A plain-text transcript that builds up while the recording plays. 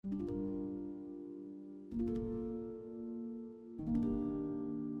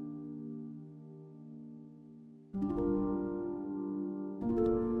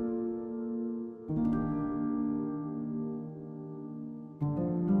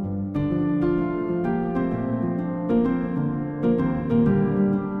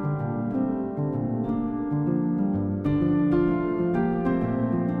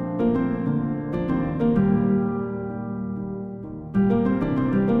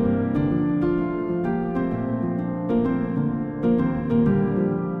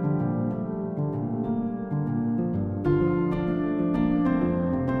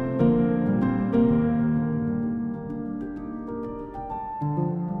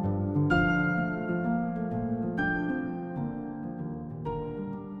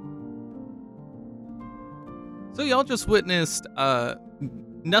So y'all just witnessed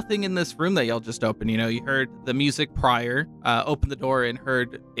nothing in this room that y'all just opened. You heard the music prior, opened the door and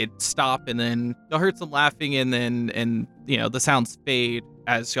heard it stop, and then y'all heard some laughing, and the sounds fade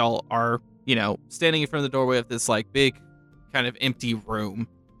as y'all are, standing in front of the doorway of this like big kind of empty room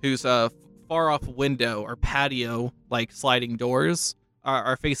whose far off window or patio like sliding doors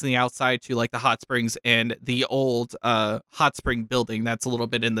are facing the outside to like the hot springs and the old hot spring building that's a little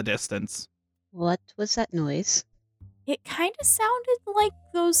bit in the distance. What was that noise? It kind of sounded like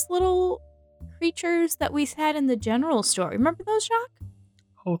those little creatures that we had in the general store. Remember those, Jacques?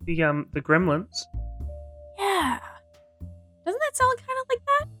 Oh, the gremlins. Yeah. Doesn't that sound kind of like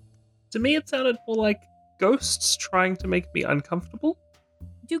that? To me, it sounded more like ghosts trying to make me uncomfortable.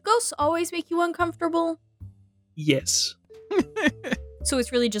 Do ghosts always make you uncomfortable? Yes. So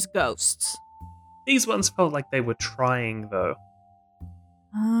it's really just ghosts. These ones felt like they were trying, though.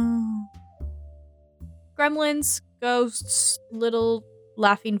 Oh. Gremlins, ghosts, little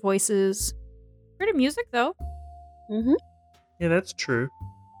laughing voices. Pretty music, though. Mm-hmm. Yeah, that's true.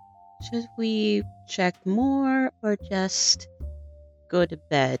 Should we check more or just go to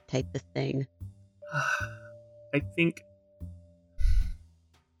bed type of thing? I think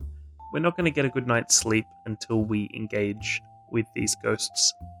we're not going to get a good night's sleep until we engage with these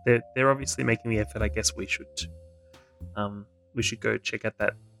ghosts. They're obviously making the effort. I guess we should go check out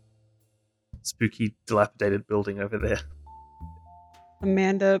that spooky, dilapidated building over there.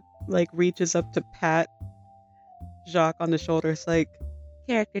 Amanda reaches up to pat Jacques on the shoulders,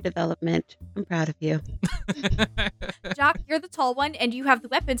 character development. I'm proud of you. Jacques, you're the tall one and you have the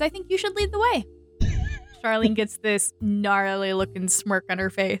weapons. I think you should lead the way. Charlene gets this gnarly looking smirk on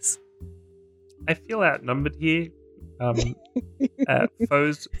her face. I feel outnumbered here.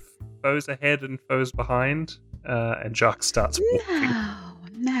 Foes ahead and foes behind, and Jacques starts walking. No,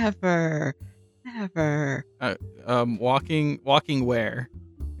 never. Walking where?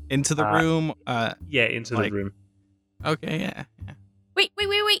 Into the room? Yeah, into the room. Okay, yeah. Wait.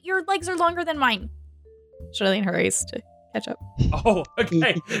 Your legs are longer than mine. Charlene hurries to catch up. Oh,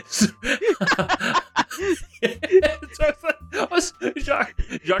 okay.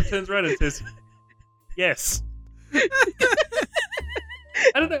 Jacques turns around and says, yes. I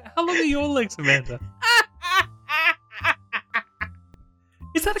don't know. How long are your legs, Amanda?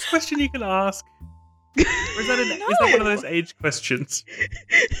 Is that a question you can ask? Or is that one of those age questions?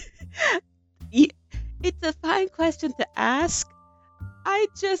 It's a fine question to ask. I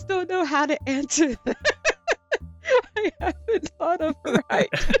just don't know how to answer that. I haven't thought of it right.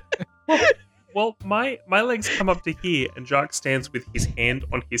 Well, my legs come up to here, and Jacques stands with his hand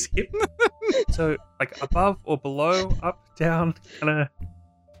on his hip. So, above or below, up, down, kind of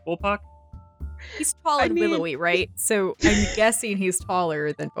ballpark. He's tall and willowy, right? So I'm guessing he's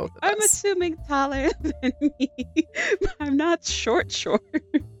taller than both of us. I'm assuming taller than me. I'm not short.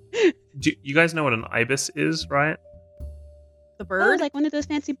 Do you guys know what an ibis is, right? The bird? Oh, like one of those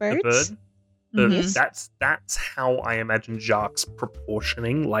fancy birds? The bird? Mm-hmm. That's how I imagine Jacques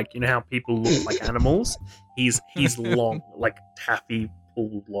proportioning. Like, you know how people look like animals? He's long, like taffy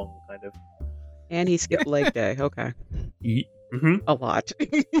pulled long, kind of. And he skipped leg day. Okay. Mm-hmm. A lot.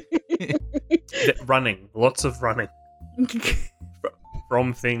 Running. Lots of running.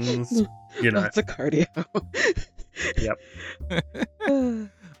 From things, Lots of cardio. Yep.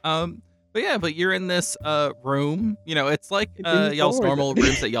 But you're in this room. It's like y'all's normal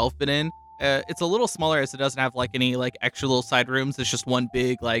rooms that y'all have been in. It's a little smaller as it doesn't have any extra little side rooms. It's just one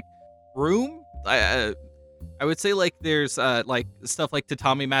big room. I would say there's stuff like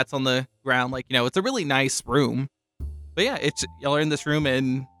tatami mats on the ground. It's a really nice room. But yeah, y'all are in this room,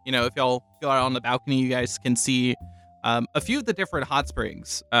 and if y'all go out on the balcony, you guys can see a few of the different hot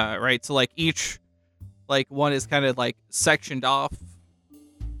springs. Right, so each one is kind of sectioned off.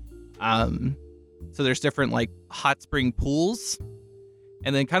 So there's different hot spring pools,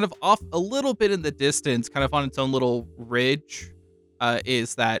 And then kind of off a little bit in the distance, kind of on its own little ridge,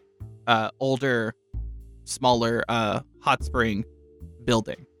 is that older, smaller hot spring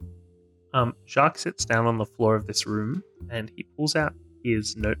building. Jacques sits down on the floor of this room and he pulls out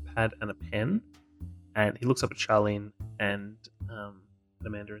his notepad and a pen, and he looks up at Charlene and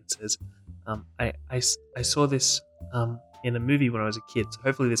Amanda and says, I saw this in a movie when I was a kid, so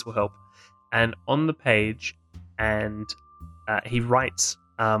hopefully this will help. And on the page, and he writes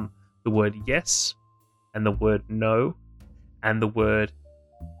the word yes, and the word no, and the word,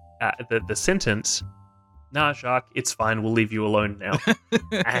 the sentence, "Nah, Jacques, it's fine, we'll leave you alone now."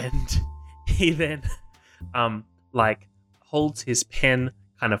 And he then, holds his pen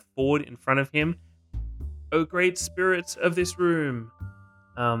kind of forward in front of him. "Oh, great spirits of this room,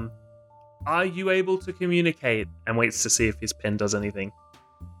 are you able to communicate?" And waits to see if his pen does anything.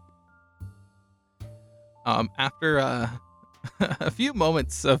 After a few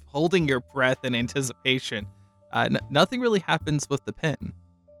moments of holding your breath in anticipation, nothing really happens with the pen.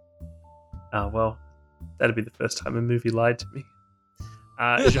 Well, that'd be the first time a movie lied to me.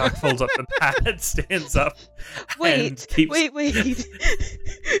 Jacques folds up the pad, stands up, and Wait. keeps...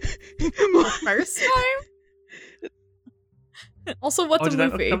 First time? Also, what's a did that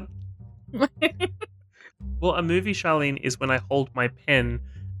not movie? come- Well, a movie, Charlene, is when I hold my pen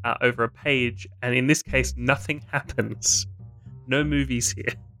over a page, and in this case, nothing happens. No movies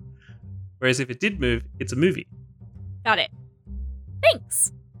here. Whereas if it did move, it's a movie. Got it.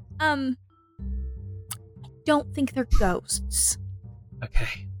 Thanks. I don't think they're ghosts.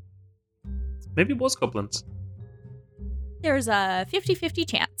 Okay. Maybe it was goblins. There's a 50-50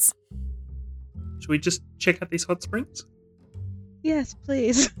 chance. Should we just check out these hot springs? Yes,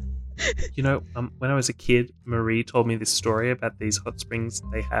 please. You know, when I was a kid, Marie told me this story about these hot springs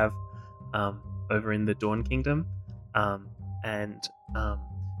they have over in the Dawn Kingdom. And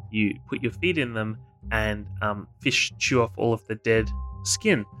you put your feet in them and fish chew off all of the dead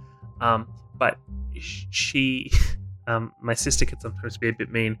skin. But she, my sister could sometimes be a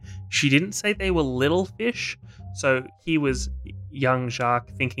bit mean. She didn't say they were little fish. So he was young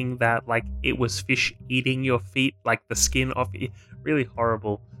Jacques thinking that like it was fish eating your feet, like the skin off it. Really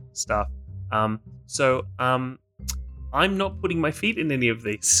horrible stuff. So I'm not putting my feet in any of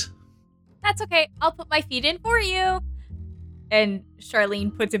these. That's okay. I'll put my feet in for you. And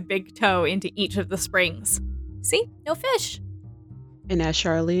Charlene puts a big toe into each of the springs. See? No fish. And as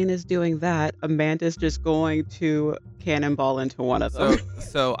Charlene is doing that, Amanda's just going to cannonball into one of them.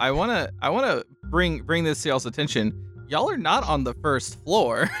 So I wanna bring this to y'all's attention. Y'all are not on the first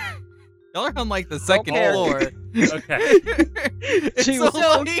floor. Y'all are on like the second Okay. floor. Okay. She So, was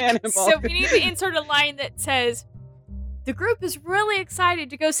so like, cannonball. So we need to insert a line that says, the group is really excited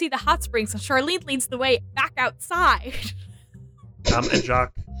to go see the hot springs, and Charlene leads the way back outside. And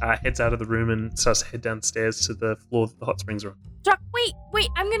Jacques heads out of the room and starts to head downstairs to the floor that the hot springs are on. Jock, wait,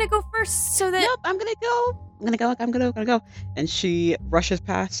 I'm gonna go first so that... Nope, I'm gonna go. And she rushes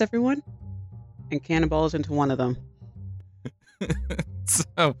past everyone and cannonballs into one of them.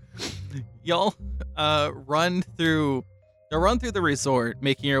 So y'all run through the resort,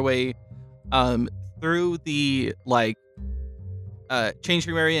 making your way through the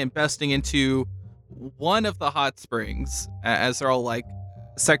changing room area and besting into one of the hot springs as they're all like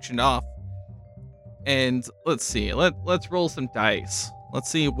sectioned off. And let's see, let's roll some dice. Let's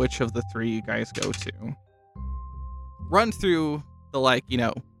see which of the three you guys go to. Run through the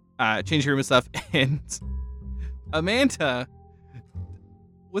changing room and stuff, and Amanda,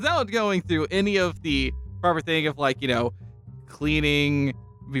 without going through any of the proper thing of cleaning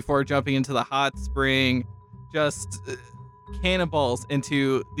before jumping into the hot spring, just cannonballs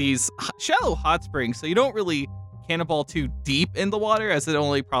into these shallow hot springs. So you don't really cannonball too deep in the water, as it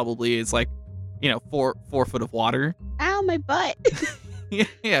only probably is 4 foot of water. Ow, my butt.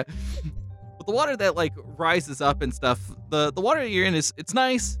 Yeah. But the water that rises up and stuff, the water that you're in it's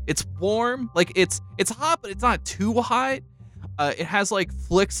nice, it's warm, it's hot, but it's not too hot. It has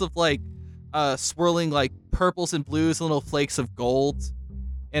flicks of swirling purples and blues and little flakes of gold.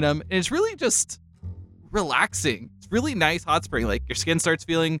 And it's really just relaxing. It's really nice hot spring. Your skin starts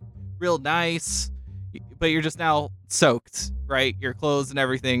feeling real nice, but you're just now soaked, right? Your clothes and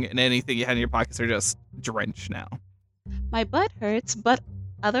everything and anything you had in your pockets are just drenched now. My butt hurts, but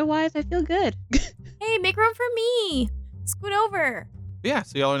otherwise I feel good. Hey, make room for me. Scoot over. Yeah,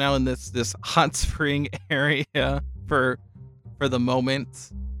 so y'all are now in this hot spring area for the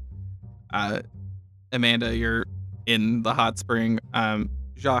moment. Amanda, you're in the hot spring.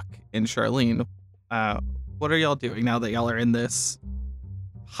 Jacques and Charlene, what are y'all doing now that y'all are in this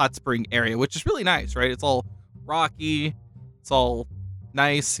hot spring area, which is really nice, right? It's all rocky. It's all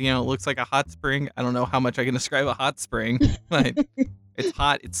nice. You know, it looks like a hot spring. I don't know how much I can describe a hot spring, but it's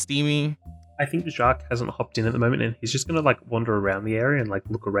hot. It's steamy. I think Jacques hasn't hopped in at the moment, and he's just going to like wander around the area and like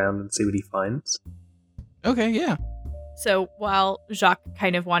look around and see what he finds. Okay, yeah. So while Jacques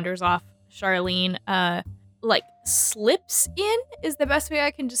kind of wanders off, Charlene like slips in is the best way I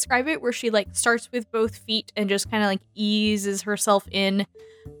can describe it, where she like starts with both feet and just kind of like eases herself in,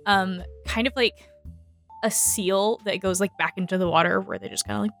 kind of like a seal that goes like back into the water, where they just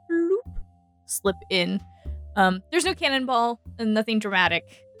kind of like bloop, slip in. There's no cannonball and nothing dramatic,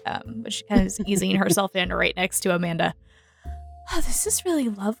 but she kind of is easing herself in right next to Amanda. Oh, this is really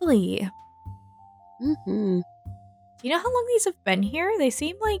lovely. Mm-hmm. Do you know how long these have been here? They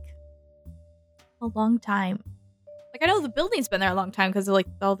seem like a long time. Like, I know the building's been there a long time because of like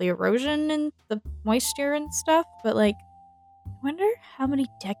all the erosion and the moisture and stuff, but like, I wonder how many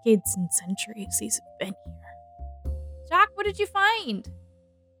decades and centuries these have been here. Jacques, what did you find?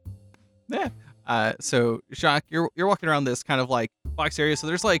 Yeah. So Jacques, you're walking around this kind of like box area. So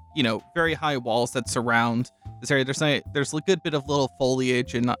there's like, you know, very high walls that surround this area. There's a good bit of little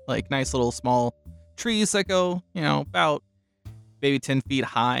foliage and like nice little small trees that go, you know, about maybe 10 feet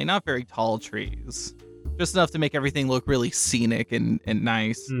high. Not very tall trees, just enough to make everything look really scenic and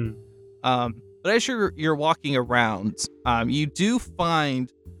nice. But as you're walking around, you do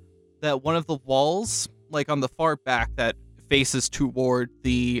find that one of the walls, like on the far back that faces toward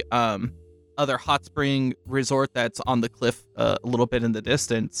the other hot spring resort that's on the cliff a little bit in the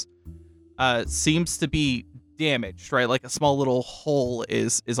distance, seems to be damaged, right? Like a small little hole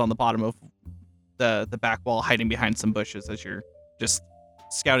is on the bottom of the back wall, hiding behind some bushes as you're just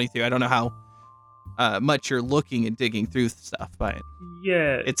scouting through. I don't know how much you're looking and digging through stuff, but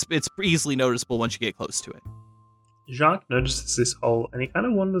yeah, it's easily noticeable once you get close to it. Jacques notices this hole and he kind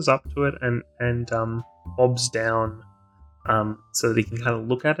of wanders up to it and bobs down so that he can kind of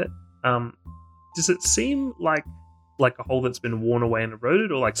look at it. Does it seem like a hole that's been worn away and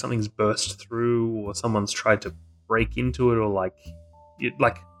eroded, or like something's burst through, or someone's tried to break into it, or like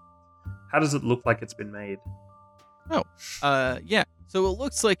how does it look like it's been made? Yeah. So it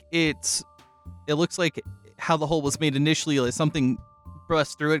looks like how the hole was made initially, like something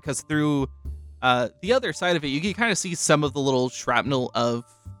burst through it, because through the other side of it, you can kind of see some of the little shrapnel of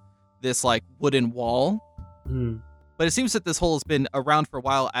this like wooden wall. But it seems that this hole has been around for a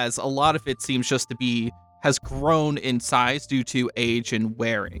while, as a lot of it seems just to has grown in size due to age and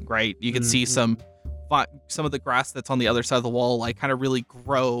wearing, right? You can see some of the grass that's on the other side of the wall, like kind of really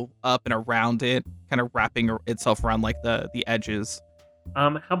grow up and around it, kind of wrapping itself around like the edges.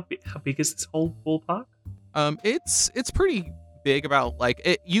 How big is this whole ballpark? It's pretty big. About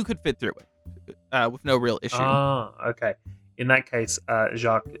like you could fit through it with no real issue. Ah, okay. In that case,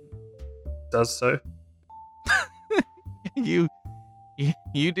 Jacques does so. You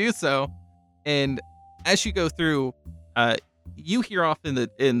do so, and as you go through, you hear off in the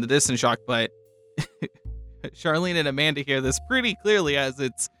distance, Jacques, but Charlene and Amanda hear this pretty clearly as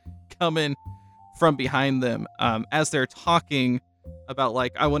it's coming from behind them, as they're talking about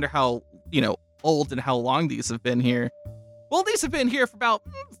like, I wonder how, you know, old and how long these have been here. Well, these have been here for about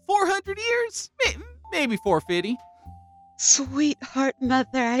 400 years, maybe 450. Sweetheart mother,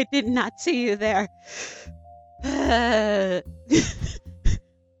 I did not see you there. Yeah,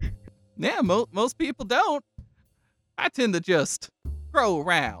 most people don't. I tend to just grow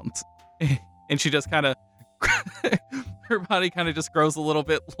around. And she just kind of, her body kind of just grows a little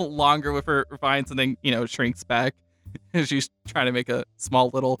bit longer with her vines and then, you know, shrinks back. And she's trying to make a small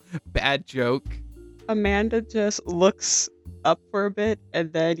little bad joke. Amanda just looks up for a bit,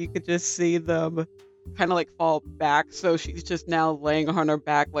 and then you could just see them kind of like fall back, so she's just now laying on her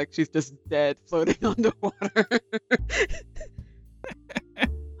back like she's just dead, floating underwater.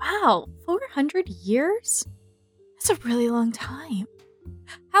 Wow, 400 years? That's a really long time.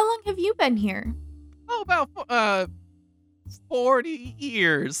 How long have you been here? Oh, about 40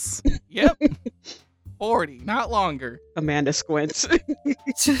 years. Yep. 40, not longer. Amanda squints. Was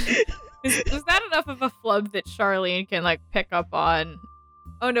that enough of a flub that Charlene can like pick up on?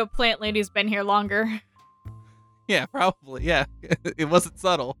 Oh no, Plant Lady's been here longer. Yeah, probably. Yeah, it wasn't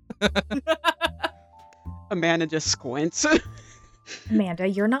subtle. Amanda just squints. Amanda,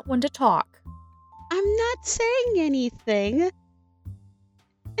 you're not one to talk. I'm not saying anything.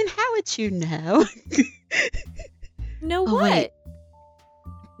 And how would you know? No, Oh, what? wait.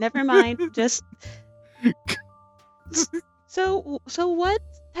 Never mind. Just so what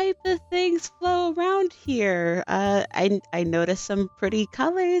type of things flow around here? I noticed some pretty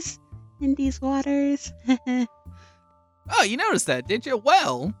colors in these waters. Oh, you noticed that, did you?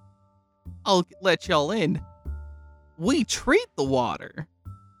 Well, I'll let y'all in. we treat the water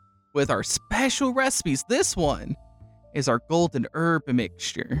with our special recipes. This one is our golden herb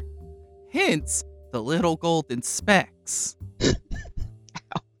mixture. Hence, the little golden specks.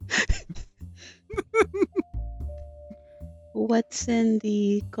 What's in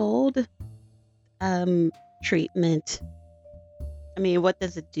the gold treatment? I mean, what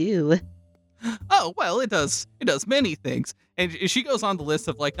does it do? Oh, well, it does many things. And she goes on the list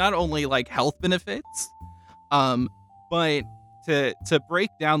of like not only like health benefits, but to break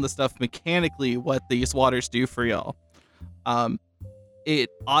down the stuff mechanically what these waters do for y'all. It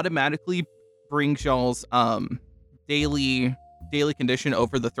automatically brings y'all's daily condition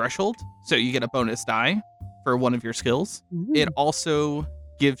over the threshold, so you get a bonus die for one of your skills. Ooh. It also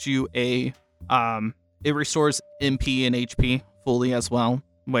gives you a it restores MP and HP fully as well,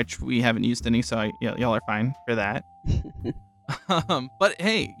 which we haven't used any, so y'all are fine for that. But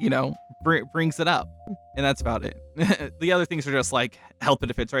hey, brings it up, and that's about it. The other things are just like health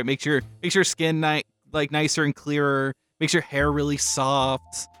benefits, right? Makes your skin nicer and clearer. Makes your hair really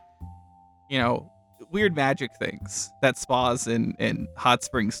soft. Weird magic things that spas and hot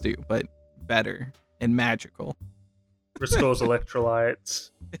springs do, but better and magical. Restores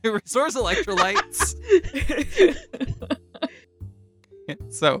electrolytes. It restores electrolytes.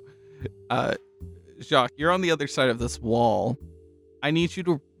 So, Jacques, you're on the other side of this wall. I need you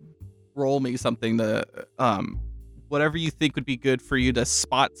to roll me something to, whatever you think would be good for you to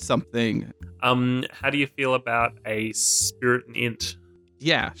spot something. How do you feel about a spirit and int?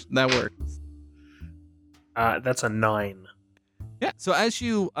 Yeah, that works. That's a 9. Yeah. So as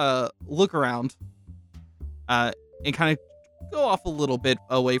you look around, and kind of go off a little bit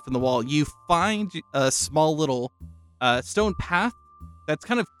away from the wall, you find a small little stone path that's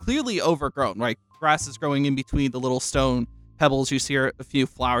kind of clearly overgrown, right? Grass is growing in between the little stone pebbles. You see a few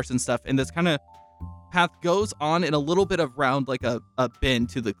flowers and stuff, and this kind of path goes on in a little bit of round, like a bend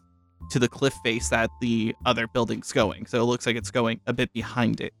to the cliff face that the other building's going. So it looks like it's going a bit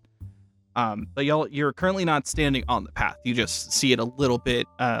behind it. But you're currently not standing on the path. You just see it a little bit,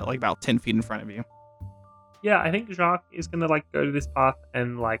 like about 10 feet in front of you. Yeah, I think Jacques is going to go to this path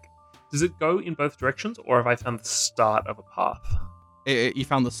and does it go in both directions, or have I found the start of a path? You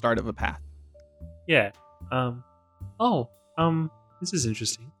found the start of a path. Yeah. This is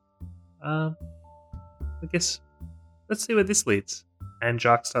interesting. I guess let's see where this leads. And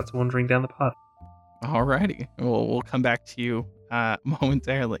Jacques starts wandering down the path. Alrighty. We'll come back to you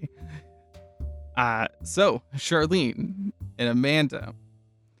momentarily. So Charlene and Amanda,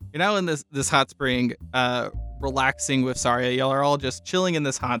 you're now in this hot spring, relaxing with Saria. Y'all are all just chilling in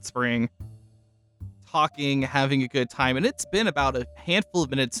this hot spring, talking, having a good time, and it's been about a handful of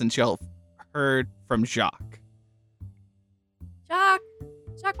minutes since y'all heard from Jacques.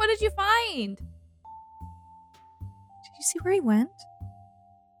 Jacques, what did you find? Did you see where he went?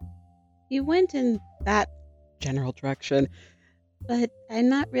 He went in that general direction, but I'm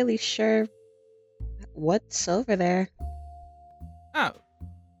not really sure what's over there. Oh,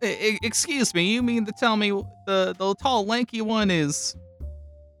 excuse me. You mean to tell me the tall, lanky one is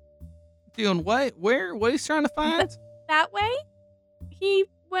doing what? Where? What he's trying to find? That way? He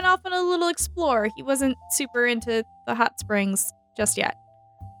went off on a little explore. He wasn't super into the hot springs just yet.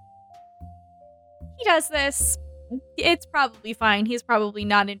 He does this. It's probably fine. He's probably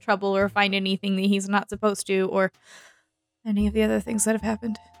not in trouble or find anything that he's not supposed to, or any of the other things that have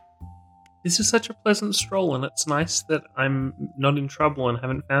happened. This is such a pleasant stroll, and it's nice that I'm not in trouble and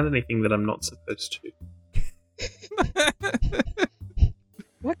haven't found anything that I'm not supposed to.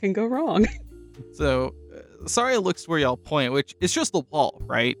 What can go wrong? So, Saria looks where y'all point, which is just the wall,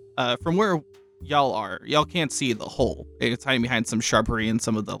 right? From where y'all are, y'all can't see the hole. It's hiding behind some shrubbery and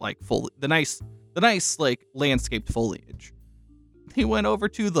some of the the nice landscaped foliage. He went over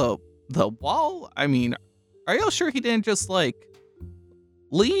to the wall. I mean, are y'all sure he didn't just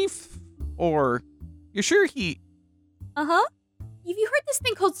leave? Or you're sure he... Uh-huh. Have you heard this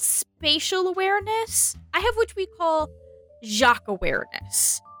thing called spatial awareness? I have which we call Jacques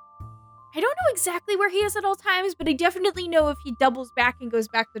awareness. I don't know exactly where he is at all times, but I definitely know if he doubles back and goes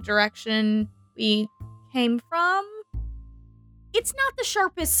back the direction we came from. It's not the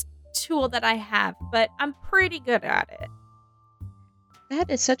sharpest tool that I have, but I'm pretty good at it.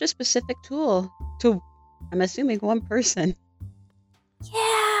 That is such a specific tool to, I'm assuming, one person.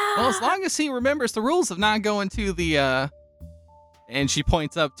 Yeah. Well, as long as he remembers the rules of not going to the, and she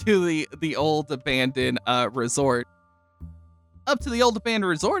points up to the old abandoned resort. Up to the old abandoned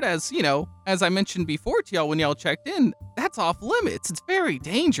resort, as I mentioned before to y'all when y'all checked in, that's off limits. It's very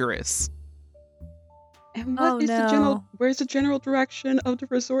dangerous. And Oh, what is no. where's the general direction of the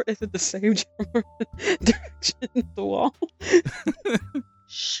resort? Is it the same general direction as the wall?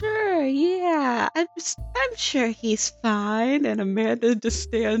 Sure, yeah. I'm sure he's fine. And Amanda just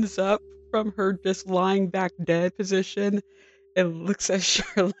stands up from her just lying back dead position and looks at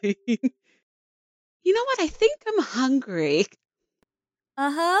Charlene. You know what? I think I'm hungry.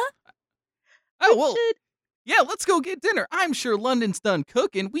 Uh-huh. Oh, well, should yeah, let's go get dinner. I'm sure London's done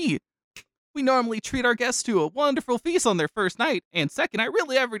cooking. We normally treat our guests to a wonderful feast on their first night and second night,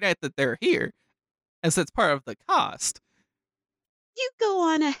 really every night that they're here, as it's part of the cost. you go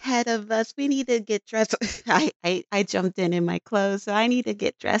on ahead of us. We need to get dressed. I jumped in my clothes, so I need to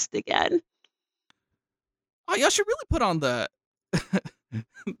get dressed again. Oh, y'all should really put on the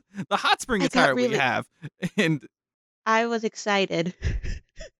the hot spring I got attire we really- have. And I was excited.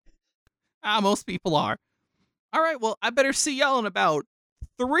 most people are. All right, well, I better see y'all in about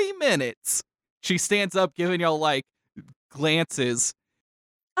 3 minutes. She stands up, giving y'all, like, glances.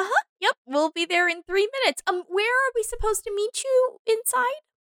 Yep, we'll be there in 3 minutes. Where are we supposed to meet you inside?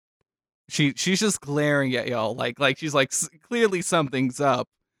 She's just glaring at y'all, like she's like, clearly something's up.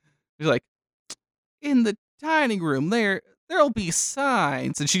 She's like, in the dining room, there'll be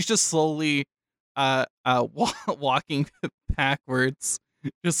signs. And she's just slowly walking backwards,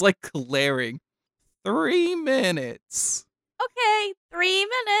 just like glaring. 3 minutes. Okay, 3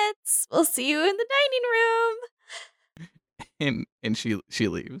 minutes. We'll see you in the dining room. And she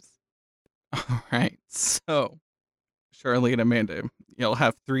leaves. All right, so Charlie and Amanda, you'll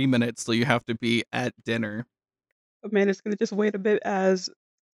have 3 minutes till you have to be at dinner. Amanda's gonna just wait a bit as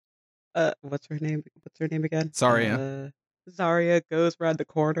what's her name? What's her name again? Zarya. Zarya goes around the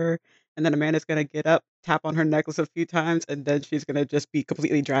corner, and then Amanda's gonna get up, tap on her necklace a few times, and then she's gonna just be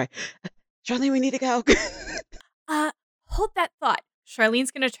completely dry. Charlene, we need to go. Hold that thought.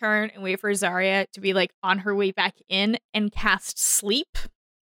 Charlene's gonna turn and wait for Zarya to be like on her way back in and cast sleep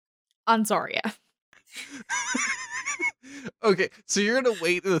on Zarya. Okay, so you're gonna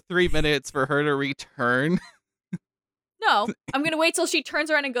wait the 3 minutes for her to return. No, I'm gonna wait till she turns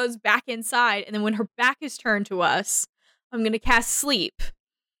around and goes back inside, and then when her back is turned to us, I'm gonna cast sleep.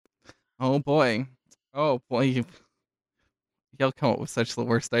 Oh boy, y'all come up with such the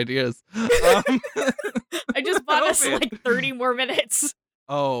worst ideas. I just bought us man. like 30 more minutes.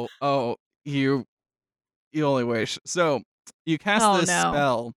 Oh, you only wish. So you cast Oh, this no.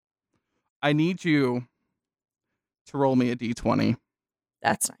 spell. I need you to roll me a d20.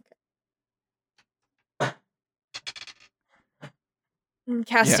 That's not good. I'm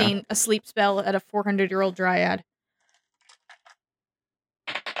casting a sleep spell at a 400-year-old dryad.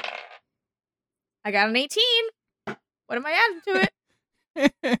 I got an 18. What am I adding to it?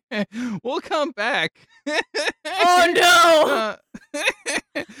 We'll come back. Oh,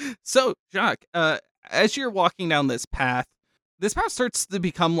 no! So, Jacques, as you're walking down this path starts to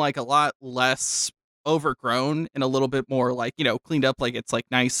become like a lot less overgrown and a little bit more like, cleaned up, like it's like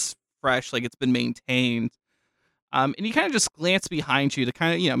nice, fresh, like it's been maintained. And you kind of just glance behind you to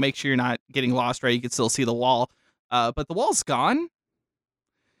kind of, make sure you're not getting lost, right? You can still see the wall. But the wall's gone.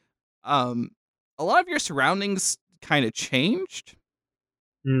 A lot of your surroundings kind of changed.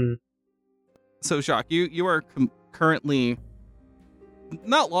 So, Jacques, you are currently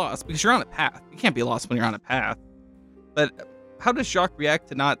not lost because you're on a path. You can't be lost when you're on a path. But how does Jacques react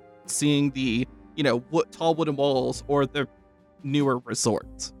to not seeing the, tall wooden walls or the newer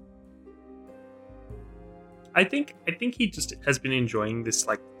resort? I think he just has been enjoying this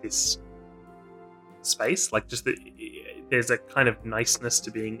space. Like, just there's a kind of niceness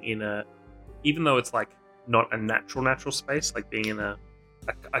to being in even though it's like not a natural space, like being in a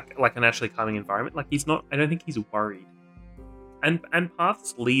naturally calming environment. Like, he's not. I don't think he's worried. And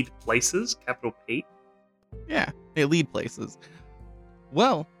paths lead places. Capital P. Yeah, they lead places.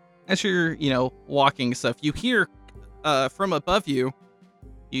 Well, as you're, walking stuff, you hear from above you,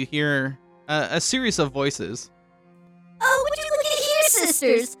 a series of voices. Oh, would you look at here,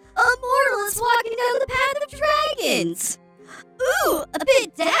 sisters? A mortal is walking down the path of dragons. Ooh, a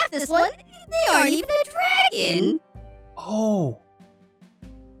bit daft, this one. They aren't even a dragon. Oh.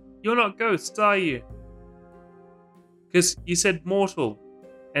 You're not ghosts, are you? Because you said mortal,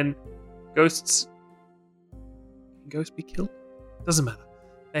 and ghosts... Can ghosts be killed? Doesn't matter.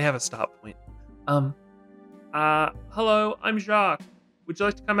 They have a start point. Hello, I'm Jacques. Would you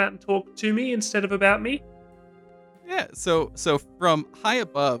like to come out and talk to me instead of about me? Yeah, so from high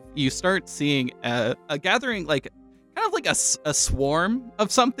above, you start seeing a gathering, like kind of like a swarm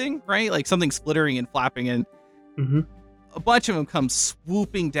of something, right? Like something splittering and flapping, and a bunch of them come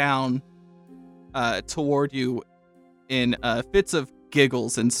swooping down toward you in fits of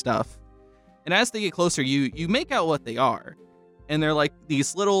giggles and stuff. And as they get closer, you make out what they are. And they're like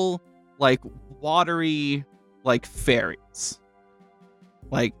these little, like, watery, like, fairies.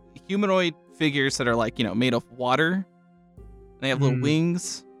 Like, humanoid figures that are, like, made of water. They have little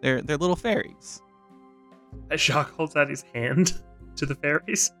wings. They're little fairies. Jacques holds out his hand to the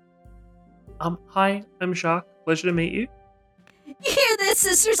fairies. Hi, I'm Jacques. Pleasure to meet you. You hear this,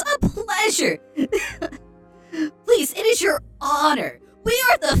 sisters? A pleasure. Please, it is your honor. We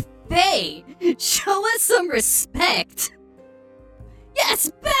are the Fae. Show us some respect.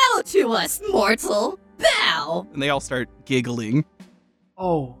 Yes, bow to us, mortal. Bow. And they all start giggling.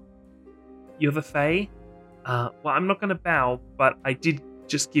 Oh, you're the Fae? Well, I'm not going to bow, but I did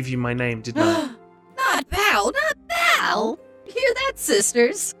just give you my name, didn't I? Not bow, not bow. Hear that,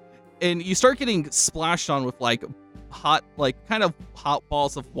 sisters? And you start getting splashed on with, like, hot, like, kind of hot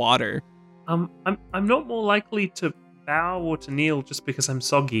balls of water. I'm not more likely to bow or to kneel just because I'm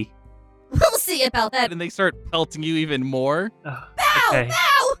soggy. We'll see about that. And they start pelting you even more. Bow, Okay.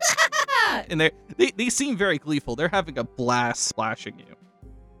 bow. And they seem very gleeful. They're having a blast splashing you.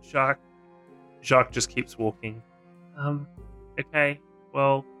 Jacques just keeps walking. Okay.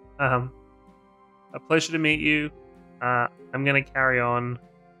 Well, a pleasure to meet you. I'm gonna carry on.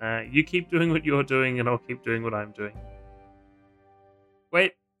 You keep doing what you're doing, and I'll keep doing what I'm doing.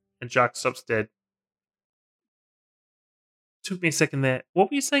 Wait. And Jacques stops dead. Took me a second there. What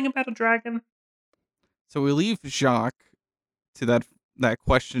were you saying about a dragon? So we leave Jacques to that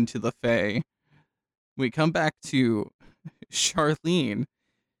question to the Fae. We come back to Charlene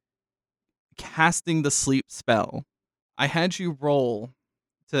casting the sleep spell. I had you roll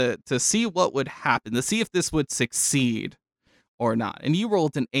to see what would happen, to see if this would succeed or not. And you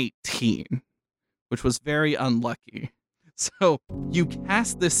rolled an 18, which was very unlucky. So you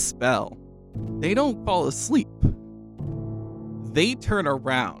cast this spell. They don't fall asleep. They turn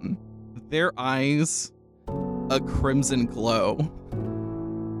around. Their eyes a crimson glow.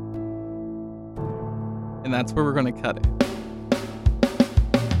 And that's where we're going to cut it.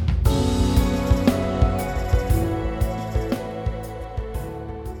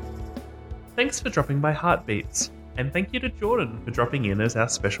 Thanks for dropping by Heartbeats, and thank you to Jordan for dropping in as our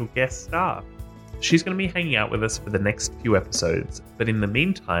special guest star. She's going to be hanging out with us for the next few episodes, but in the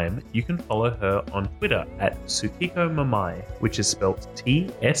meantime, you can follow her on Twitter at Tsukiko Mamai, which is spelled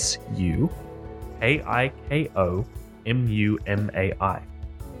TSUKIKOMUMAI.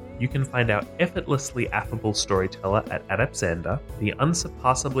 You can find our effortlessly affable storyteller at Adapsander, the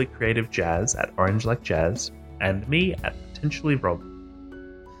unsurpassably creative Jazz at Orange Like Jazz, and me at Potentially Rob.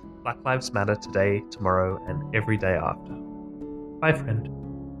 Black Lives Matter today, tomorrow, and every day after. Bye, friend.